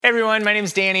Hey everyone, my name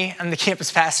is Danny. I'm the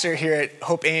campus pastor here at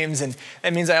Hope Ames, and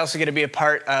that means I also get to be a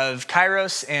part of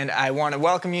Kairos, and I want to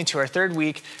welcome you to our third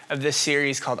week of this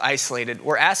series called Isolated.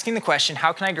 We're asking the question,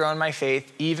 how can I grow in my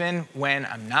faith even when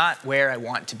I'm not where I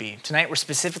want to be? Tonight we're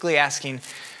specifically asking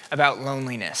about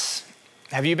loneliness.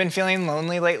 Have you been feeling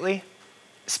lonely lately,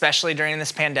 especially during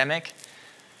this pandemic?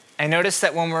 I noticed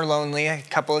that when we're lonely, a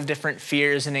couple of different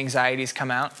fears and anxieties come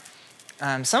out.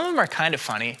 Some of them are kind of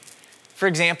funny. For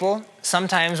example,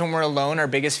 sometimes when we're alone, our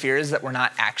biggest fear is that we're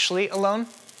not actually alone.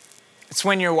 It's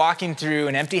when you're walking through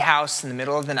an empty house in the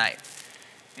middle of the night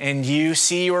and you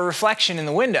see your reflection in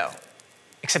the window,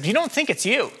 except you don't think it's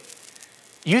you.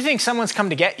 You think someone's come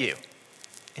to get you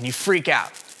and you freak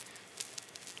out.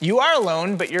 You are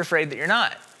alone, but you're afraid that you're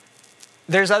not.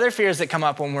 There's other fears that come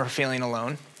up when we're feeling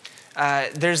alone.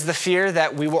 There's the fear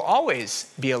that we will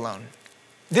always be alone.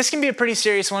 This can be a pretty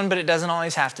serious one, but it doesn't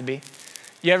always have to be.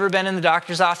 You ever been in the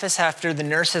doctor's office after the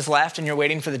nurse has left and you're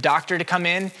waiting for the doctor to come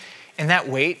in and that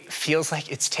wait feels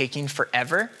like it's taking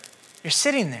forever? You're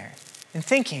sitting there and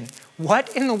thinking,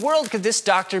 what in the world could this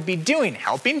doctor be doing?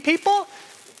 Helping people?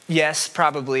 Yes,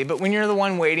 probably. But when you're the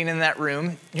one waiting in that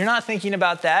room, you're not thinking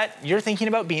about that. You're thinking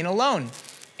about being alone.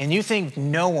 And you think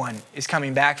no one is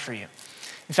coming back for you.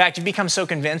 In fact, you've become so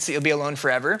convinced that you'll be alone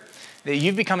forever that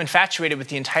you've become infatuated with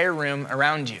the entire room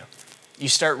around you. You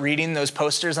start reading those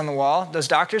posters on the wall, those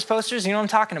doctor's posters, you know what I'm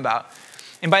talking about.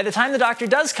 And by the time the doctor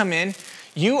does come in,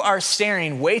 you are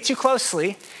staring way too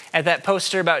closely at that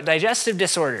poster about digestive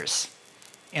disorders.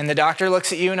 And the doctor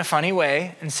looks at you in a funny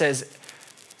way and says,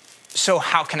 so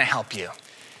how can I help you?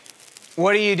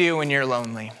 What do you do when you're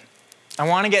lonely? I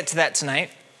want to get to that tonight,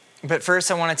 but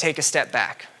first I want to take a step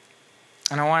back.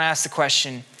 And I want to ask the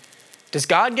question, does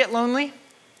God get lonely?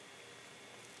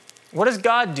 What does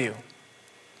God do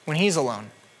when he's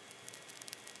alone?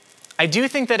 I do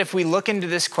think that if we look into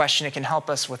this question, it can help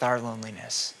us with our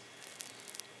loneliness.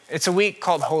 It's a week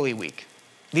called Holy Week.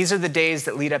 These are the days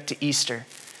that lead up to Easter,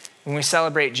 when we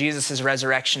celebrate Jesus'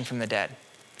 resurrection from the dead.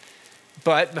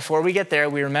 But before we get there,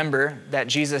 we remember that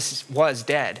Jesus was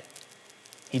dead.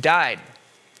 He died.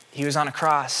 He was on a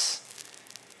cross.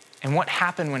 And what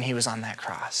happened when he was on that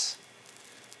cross?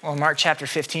 Well, in Mark chapter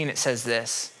 15, it says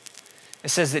this. It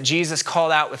says that Jesus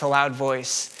called out with a loud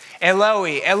voice,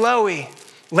 Eloi, Eloi,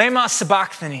 lema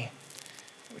sabachthani,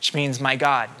 which means, my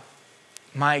God,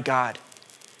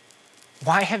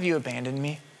 why have you abandoned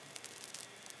me?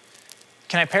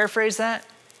 Can I paraphrase that?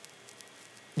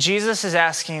 Jesus is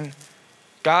asking,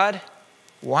 God,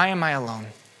 why am I alone?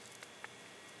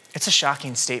 It's a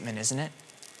shocking statement, isn't it?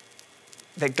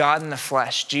 That God in the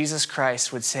flesh, Jesus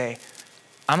Christ, would say,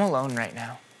 I'm alone right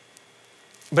now.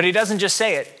 But he doesn't just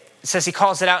say it. It says he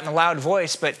calls it out in a loud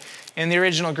voice, but in the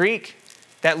original Greek,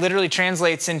 that literally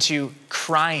translates into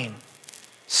crying,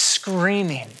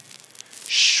 screaming,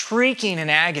 shrieking in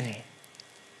agony.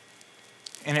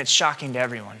 And it's shocking to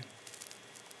everyone.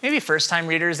 Maybe first-time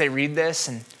readers, they read this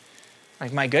and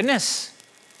like, my goodness,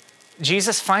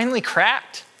 Jesus finally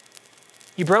cracked.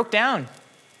 He broke down.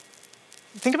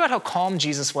 Think about how calm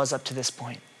Jesus was up to this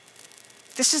point.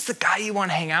 This is the guy you want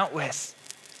to hang out with.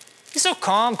 He's so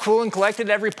calm, cool, and collected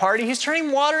at every party. He's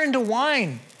turning water into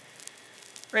wine.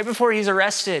 Right before he's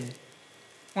arrested,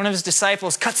 one of his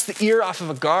disciples cuts the ear off of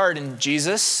a guard, and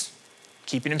Jesus,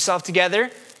 keeping himself together,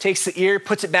 takes the ear,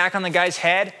 puts it back on the guy's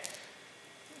head.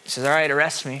 He says, all right,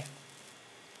 arrest me.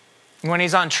 And when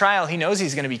he's on trial, he knows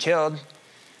he's going to be killed,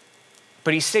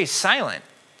 but he stays silent.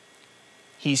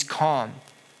 He's calm,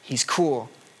 he's cool,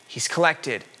 he's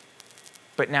collected,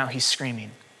 but now he's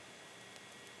screaming.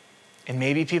 And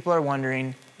maybe people are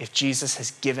wondering if Jesus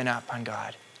has given up on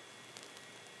God.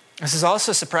 This is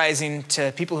also surprising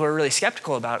to people who are really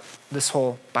skeptical about this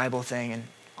whole Bible thing and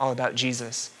all about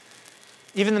Jesus.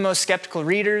 Even the most skeptical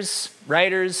readers,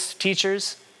 writers,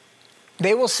 teachers,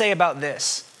 they will say about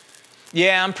this,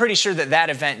 yeah, I'm pretty sure that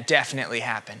event definitely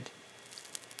happened.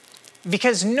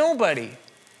 Because nobody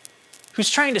who's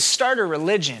trying to start a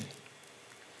religion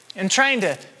and trying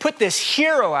to put this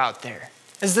hero out there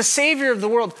as the savior of the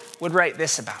world would write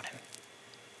this about him.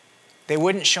 They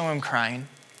wouldn't show him crying,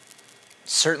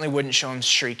 certainly wouldn't show him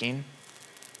shrieking,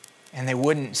 and they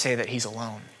wouldn't say that he's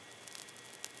alone.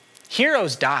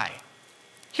 Heroes die.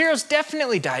 Heroes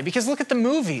definitely die because look at the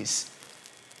movies.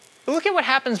 But look at what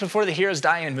happens before the heroes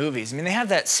die in movies. I mean, they have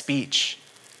that speech.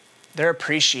 They're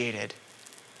appreciated.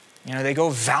 You know, they go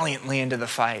valiantly into the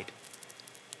fight.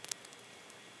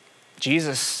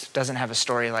 Jesus doesn't have a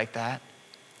story like that.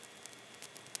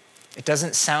 It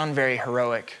doesn't sound very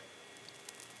heroic.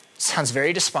 It sounds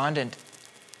very despondent.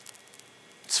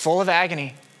 It's full of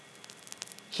agony.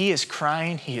 He is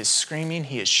crying, he is screaming,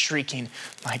 he is shrieking,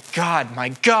 my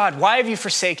God, why have you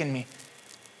forsaken me?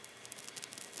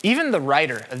 Even the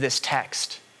writer of this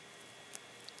text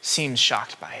seems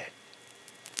shocked by it.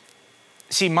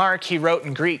 See, Mark, he wrote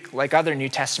in Greek like other New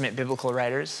Testament biblical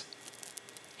writers.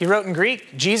 He wrote in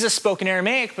Greek. Jesus spoke in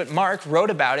Aramaic, but Mark wrote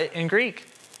about it in Greek.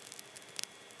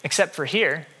 Except for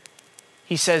here,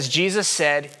 he says, Jesus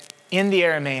said in the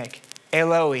Aramaic,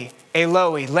 Eloi,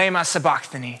 Eloi, lema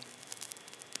sabachthani.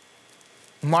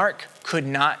 Mark could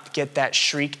not get that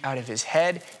shriek out of his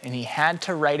head, and he had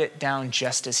to write it down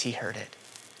just as he heard it,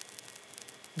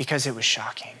 because it was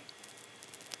shocking.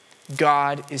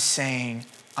 God is saying,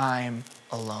 I'm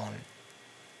alone.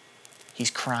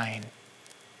 He's crying.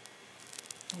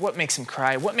 What makes him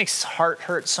cry? What makes his heart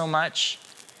hurt so much?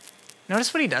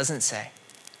 Notice what he doesn't say.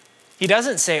 He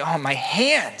doesn't say, oh, my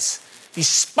hands, these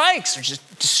spikes are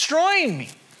just destroying me.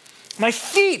 My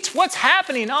feet, what's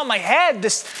happening? Oh, my head,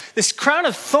 this crown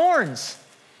of thorns.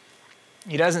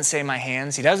 He doesn't say my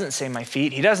hands. He doesn't say my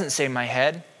feet. He doesn't say my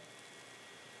head.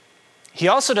 He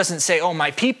also doesn't say, oh,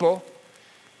 my people.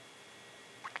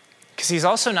 Because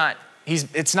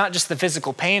it's not just the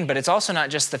physical pain, but it's also not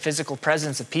just the physical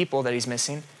presence of people that he's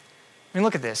missing. I mean,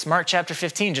 look at this. Mark chapter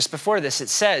 15, just before this, it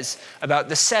says about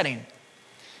the setting.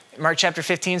 Mark chapter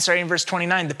 15, starting in verse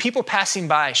 29, the people passing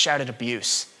by shouted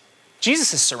abuse.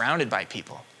 Jesus is surrounded by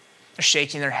people. They're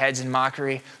shaking their heads in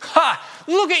mockery. Ha!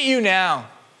 Look at you now.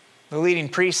 The leading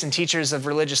priests and teachers of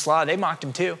religious law, they mocked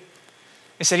him too.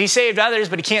 They said he saved others,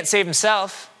 but he can't save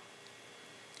himself.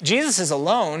 Jesus is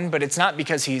alone, but it's not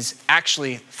because he's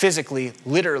actually physically,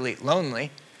 literally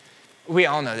lonely. We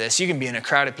all know this. You can be in a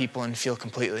crowd of people and feel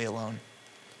completely alone.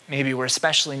 Maybe we're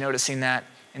especially noticing that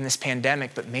in this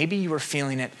pandemic, but maybe you were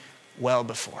feeling it well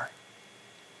before.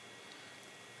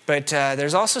 But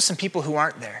there's also some people who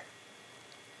aren't there.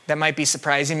 That might be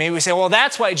surprising. Maybe we say, well,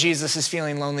 that's why Jesus is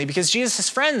feeling lonely, because Jesus'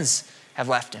 friends have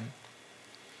left him.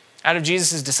 Out of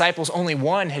Jesus' disciples, only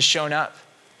one has shown up.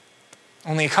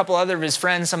 Only a couple other of his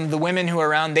friends, some of the women who are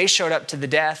around, they showed up to the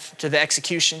death, to the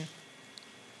execution.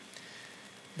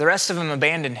 The rest of them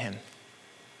abandoned him.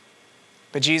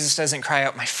 But Jesus doesn't cry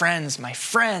out, my friends, my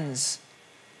friends.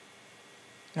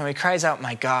 No, he cries out,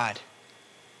 my God,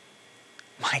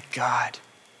 my God.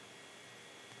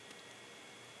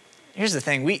 Here's the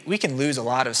thing, we can lose a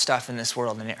lot of stuff in this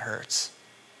world and it hurts.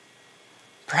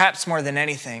 Perhaps more than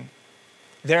anything,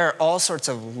 there are all sorts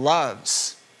of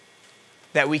loves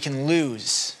that we can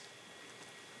lose.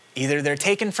 Either they're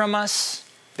taken from us,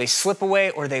 they slip away,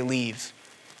 or they leave.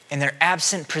 And their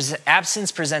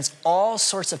absence presents all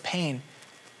sorts of pain.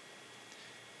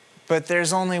 But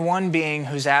there's only one being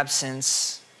whose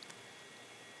absence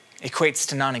equates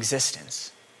to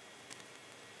non-existence.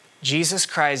 Jesus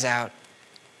cries out,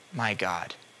 my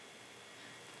God,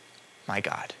 my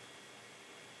God.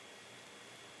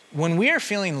 When we are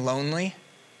feeling lonely,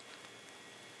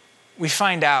 we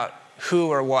find out who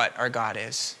or what our God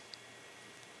is.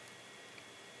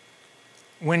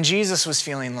 When Jesus was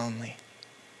feeling lonely,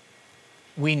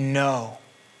 we know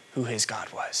who his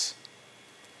God was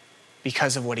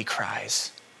because of what he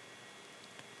cries,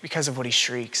 because of what he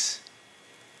shrieks.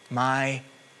 My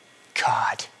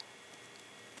God.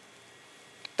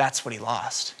 That's what he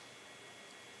lost.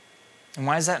 And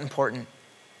why is that important?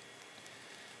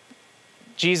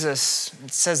 Jesus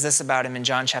says this about him in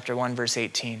John chapter 1, verse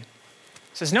 18. It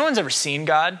says, no one's ever seen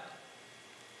God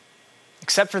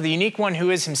except for the unique one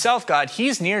who is himself God.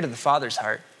 He's near to the Father's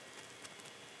heart,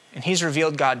 and he's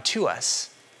revealed God to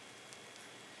us.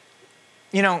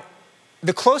 You know,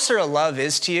 the closer a love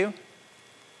is to you,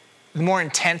 the more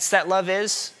intense that love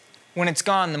is. When it's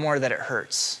gone, the more that it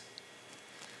hurts.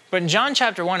 But in John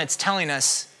chapter 1, it's telling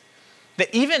us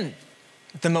that even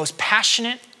the most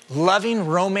passionate, loving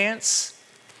romance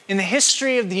in the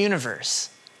history of the universe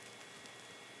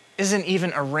isn't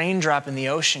even a raindrop in the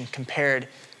ocean compared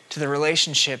to the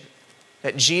relationship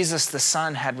that Jesus the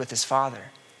Son had with his Father.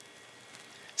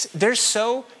 They're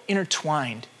so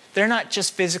intertwined. They're not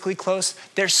just physically close.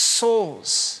 Their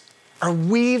souls are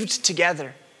weaved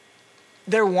together.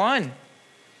 They're one.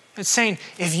 It's saying,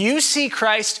 if you see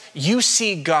Christ, you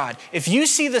see God. If you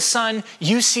see the Son,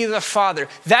 you see the Father.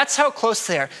 That's how close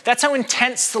they are. That's how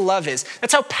intense the love is.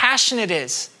 That's how passionate it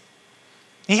is.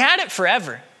 He had it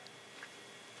forever.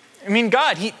 I mean,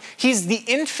 God, he's the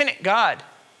infinite God.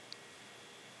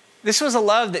 This was a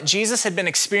love that Jesus had been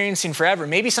experiencing forever.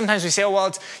 Maybe sometimes we say, oh, well,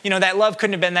 it's, that love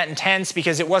couldn't have been that intense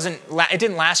because it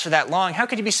didn't last for that long. How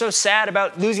could you be so sad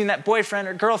about losing that boyfriend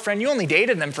or girlfriend? You only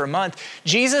dated them for a month.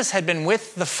 Jesus had been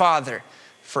with the Father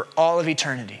for all of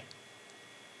eternity.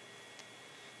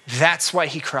 That's why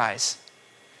he cries.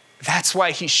 That's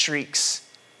why he shrieks.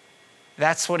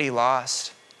 That's what he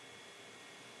lost.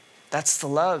 That's the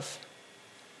love.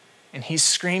 And he's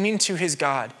screaming to his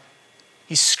God.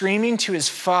 He's screaming to his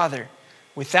Father,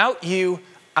 without you,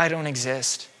 I don't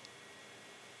exist.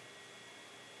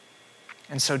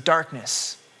 And so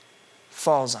darkness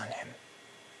falls on him.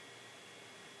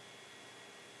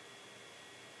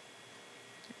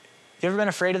 You ever been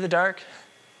afraid of the dark?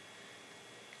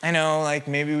 I know, like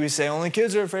maybe we say only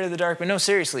kids are afraid of the dark, but no,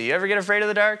 seriously, you ever get afraid of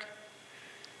the dark?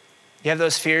 You have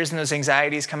those fears and those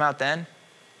anxieties come out then?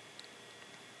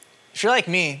 If you're like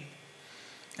me,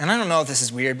 and I don't know if this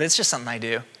is weird, but it's just something I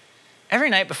do. Every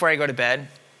night before I go to bed,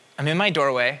 I'm in my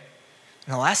doorway,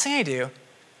 and the last thing I do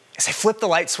is I flip the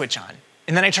light switch on,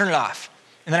 and then I turn it off,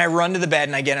 and then I run to the bed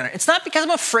and I get in it. It's not because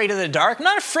I'm afraid of the dark. I'm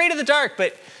not afraid of the dark,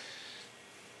 but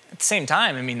at the same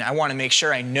time, I want to make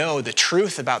sure I know the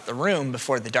truth about the room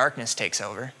before the darkness takes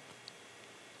over.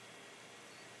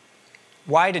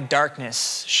 Why did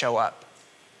darkness show up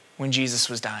when Jesus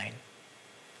was dying?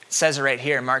 It says it right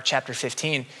here in Mark chapter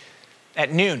 15. At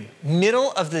noon,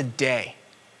 middle of the day,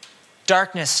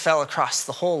 darkness fell across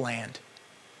the whole land.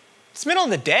 It's middle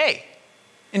of the day,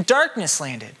 and darkness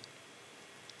landed.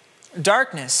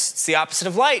 Darkness, it's the opposite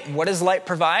of light. And what does light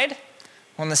provide?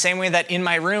 Well, in the same way that in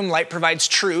my room, light provides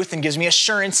truth and gives me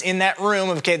assurance in that room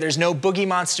of, okay, there's no boogie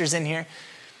monsters in here.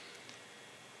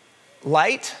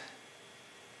 Light,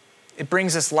 it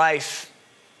brings us life,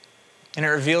 and it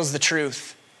reveals the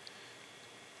truth.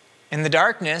 And the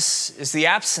darkness is the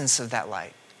absence of that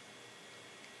light.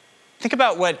 Think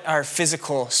about what our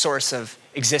physical source of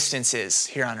existence is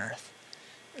here on earth.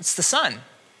 It's the sun.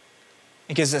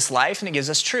 It gives us life and it gives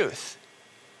us truth.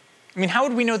 How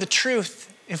would we know the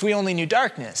truth if we only knew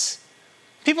darkness?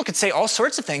 People could say all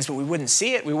sorts of things, but we wouldn't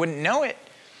see it. We wouldn't know it.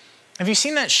 Have you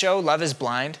seen that show, Love is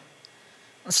Blind?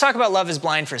 Let's talk about Love is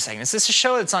Blind for a second. It's this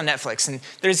show that's on Netflix, and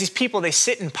there's these people, they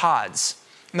sit in pods.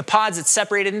 In the pods, it's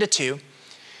separated into two.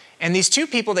 And these two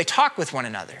people, they talk with one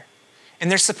another. And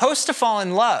they're supposed to fall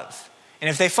in love. And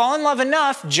if they fall in love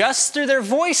enough, just through their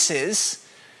voices,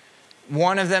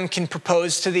 one of them can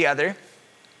propose to the other,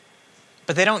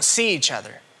 but they don't see each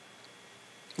other.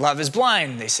 Love is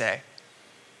blind, they say.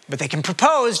 But they can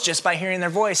propose just by hearing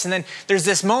their voice. And then there's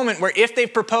this moment where if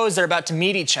they've proposed, they're about to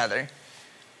meet each other.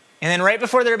 And then right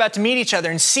before they're about to meet each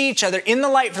other and see each other in the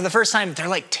light for the first time, they're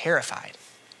like terrified.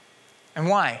 And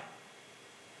why?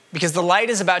 Because the light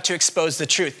is about to expose the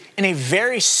truth in a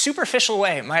very superficial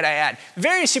way, might I add.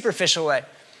 Very superficial way.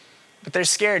 But they're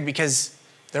scared because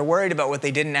they're worried about what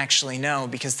they didn't actually know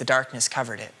because the darkness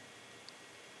covered it.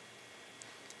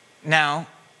 Now,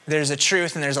 there's a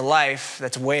truth and there's a life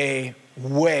that's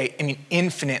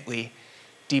infinitely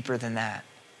deeper than that.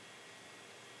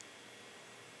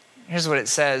 Here's what it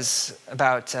says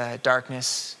about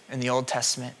darkness in the Old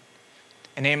Testament.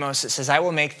 In Amos, it says,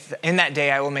 in that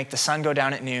day I will make the sun go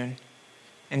down at noon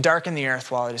and darken the earth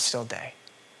while it is still day.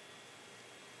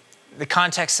 The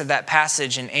context of that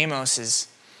passage in Amos is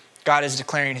God is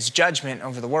declaring his judgment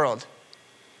over the world.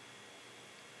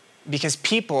 Because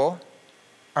people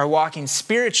are walking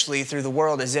spiritually through the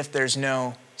world as if there's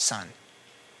no sun.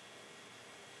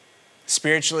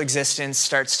 Spiritual existence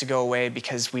starts to go away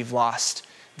because we've lost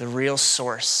the real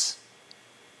source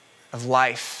of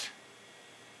life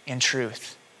and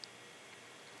truth.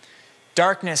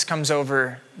 Darkness comes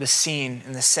over the scene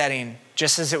and the setting,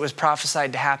 just as it was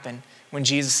prophesied to happen when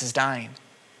Jesus is dying.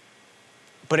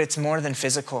 But it's more than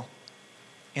physical.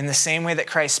 In the same way that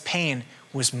Christ's pain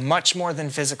was much more than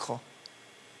physical.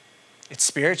 It's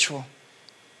spiritual.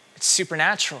 It's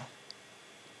supernatural.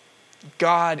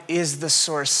 God is the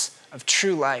source of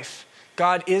true life.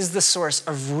 God is the source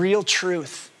of real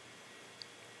truth.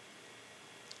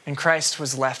 And Christ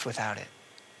was left without it.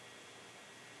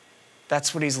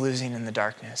 That's what he's losing in the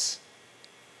darkness.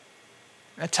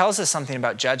 That tells us something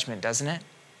about judgment, doesn't it?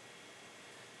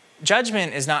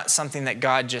 Judgment is not something that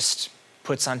God just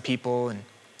puts on people and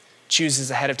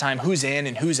chooses ahead of time who's in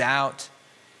and who's out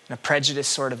in a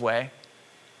prejudiced sort of way.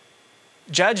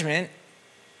 Judgment,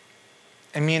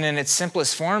 in its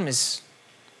simplest form, is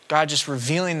God just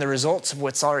revealing the results of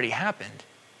what's already happened.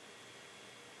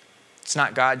 It's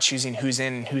not God choosing who's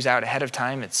in and who's out ahead of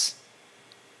time. It's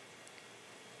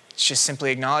just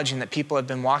simply acknowledging that people have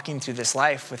been walking through this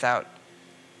life without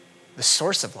the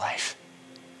source of life.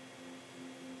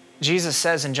 Jesus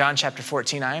says in John chapter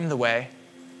 14, I am the way,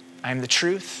 I am the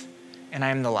truth, and I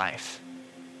am the life.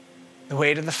 The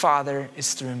way to the Father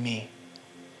is through me.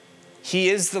 He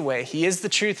is the way, he is the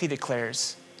truth, he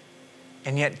declares.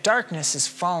 And yet darkness is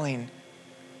falling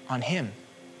on him.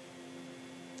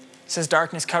 It says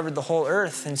darkness covered the whole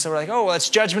earth. And so we're like, oh, well, it's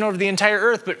judgment over the entire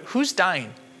earth. But who's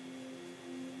dying?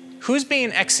 Who's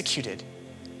being executed?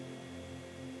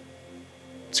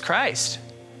 It's Christ.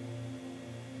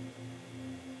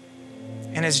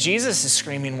 And as Jesus is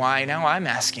screaming, why? Now I'm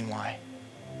asking why.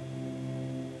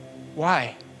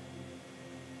 Why?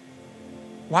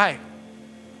 Why?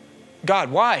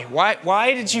 God, why?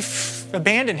 Why did you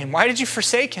abandon him? Why did you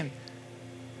forsake him?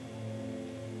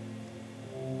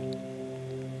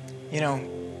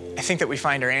 I think that we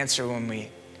find our answer when we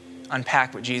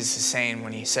unpack what Jesus is saying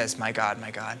when he says, my God, my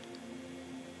God.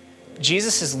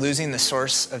 Jesus is losing the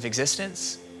source of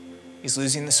existence. He's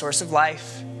losing the source of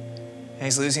life. And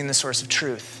he's losing the source of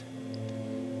truth.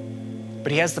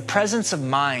 But he has the presence of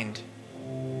mind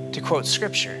to quote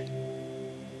scripture.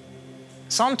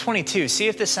 Psalm 22, see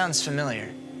if this sounds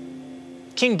familiar.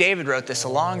 King David wrote this a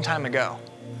long time ago.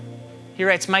 He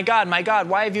writes, my God,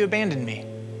 why have you abandoned me?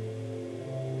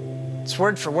 It's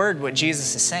word for word what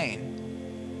Jesus is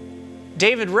saying.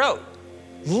 David wrote,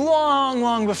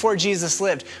 long before Jesus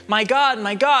lived, my God,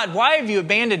 why have you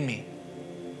abandoned me?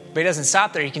 But he doesn't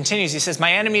stop there. He continues. He says,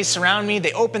 my enemies surround me.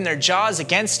 They open their jaws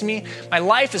against me. My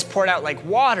life is poured out like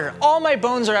water. All my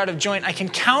bones are out of joint. I can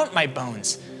count my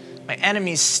bones. My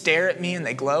enemies stare at me and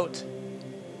they gloat.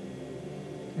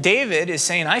 David is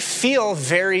saying, I feel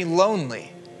very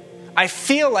lonely. I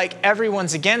feel like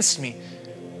everyone's against me.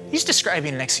 He's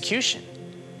describing an execution.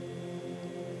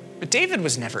 But David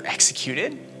was never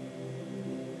executed.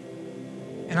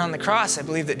 And on the cross, I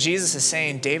believe that Jesus is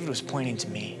saying, David was pointing to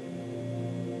me.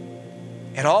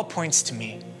 It all points to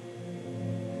me.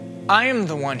 I am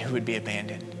the one who would be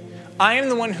abandoned. I am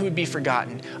the one who would be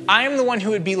forgotten. I am the one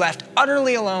who would be left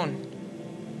utterly alone.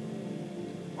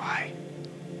 Why?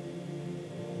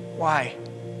 Why?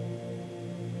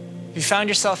 Have you found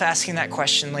yourself asking that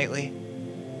question lately?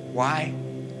 Why?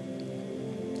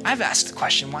 I've asked the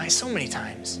question why so many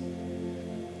times.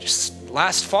 Just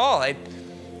last fall, I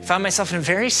found myself in a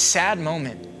very sad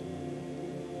moment.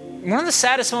 One of the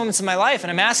saddest moments in my life,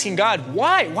 and I'm asking God,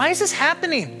 why? Why is this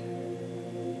happening?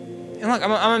 And look,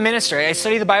 I'm a minister. I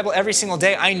study the Bible every single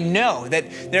day. I know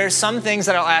that there are some things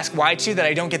that I'll ask why to that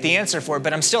I don't get the answer for,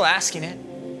 but I'm still asking it.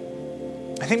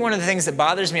 I think one of the things that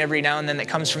bothers me every now and then that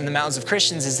comes from the mouths of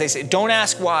Christians is they say, don't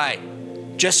ask why.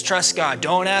 Just trust God.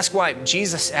 Don't ask why.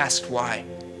 Jesus asked why.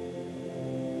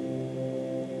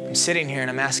 I'm sitting here and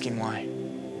I'm asking why.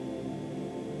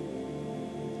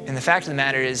 And the fact of the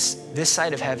matter is, this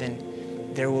side of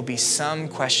heaven, there will be some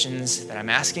questions that I'm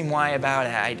asking why about,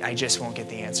 I just won't get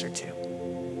the answer to.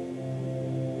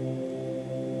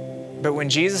 But when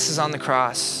Jesus is on the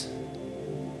cross,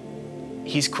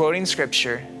 he's quoting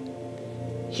scripture,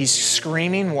 he's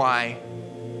screaming why,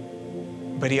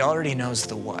 but he already knows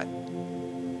the what.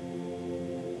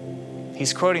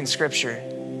 He's quoting scripture,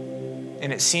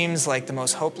 and it seems like the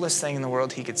most hopeless thing in the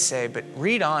world he could say, but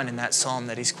read on in that psalm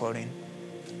that he's quoting.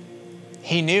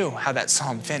 He knew how that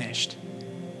psalm finished.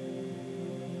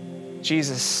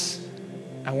 Jesus,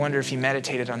 I wonder if he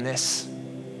meditated on this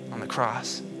on the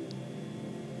cross.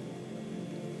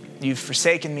 You've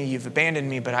forsaken me, you've abandoned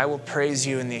me, but I will praise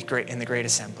you in the great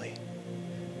assembly.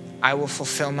 I will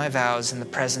fulfill my vows in the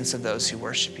presence of those who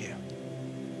worship you.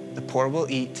 The poor will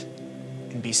eat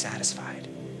and be satisfied.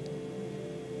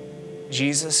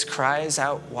 Jesus cries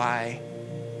out why,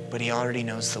 but he already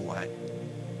knows the what.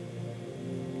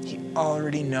 He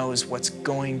already knows what's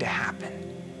going to happen.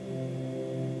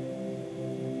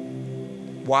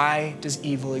 Why does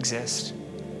evil exist?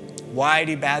 Why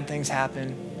do bad things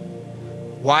happen?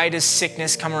 Why does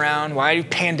sickness come around? Why do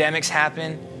pandemics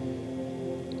happen?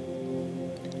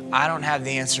 I don't have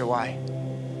the answer why.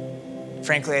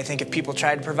 Frankly, I think if people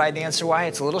tried to provide the answer why,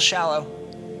 it's a little shallow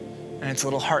and it's a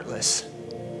little heartless.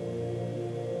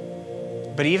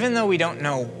 But even though we don't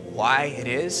know why it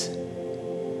is,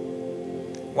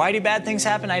 why do bad things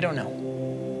happen? I don't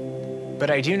know. But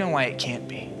I do know why it can't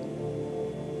be.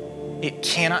 It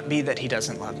cannot be that he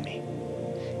doesn't love me.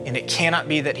 And it cannot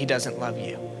be that he doesn't love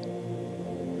you.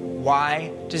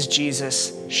 Why does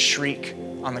Jesus shriek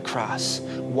on the cross?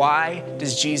 Why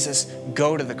does Jesus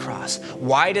go to the cross?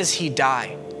 Why does he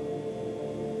die?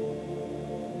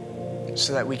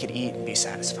 So that we could eat and be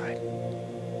satisfied.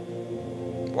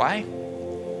 Why?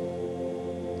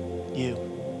 You.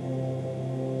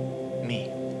 Me.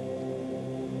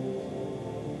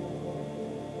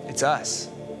 It's us.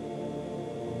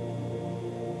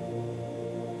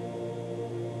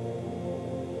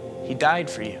 He died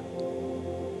for you.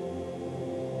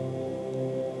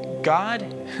 God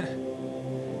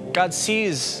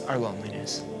sees our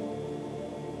loneliness.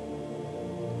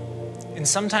 And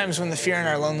sometimes when the fear in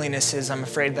our loneliness is, I'm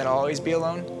afraid that I'll always be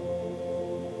alone,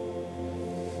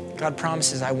 God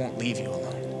promises I won't leave you alone.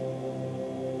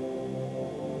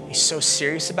 He's so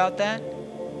serious about that.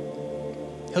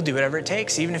 He'll do whatever it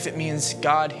takes, even if it means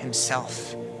God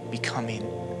himself becoming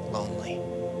lonely.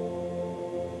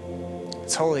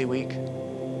 It's Holy Week.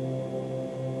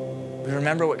 We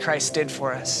remember what Christ did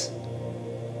for us.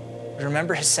 We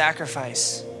remember his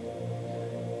sacrifice.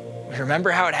 We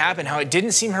remember how it happened, how it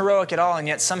didn't seem heroic at all, and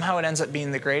yet somehow it ends up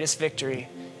being the greatest victory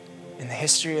in the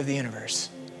history of the universe.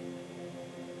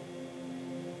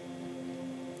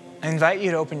 I invite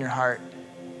you to open your heart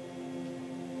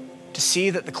to see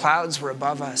that the clouds were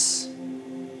above us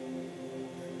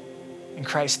and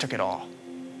Christ took it all.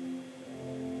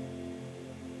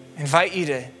 I invite you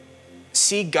to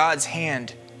see God's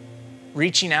hand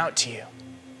reaching out to you.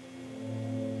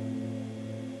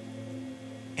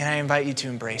 And I invite you to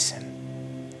embrace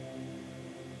him.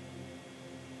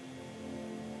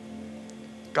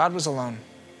 God was alone.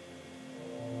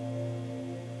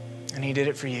 And he did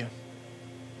it for you.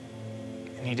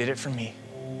 And he did it for me.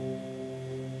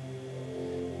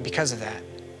 And because of that,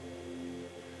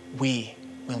 we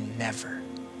will never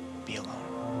be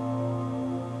alone.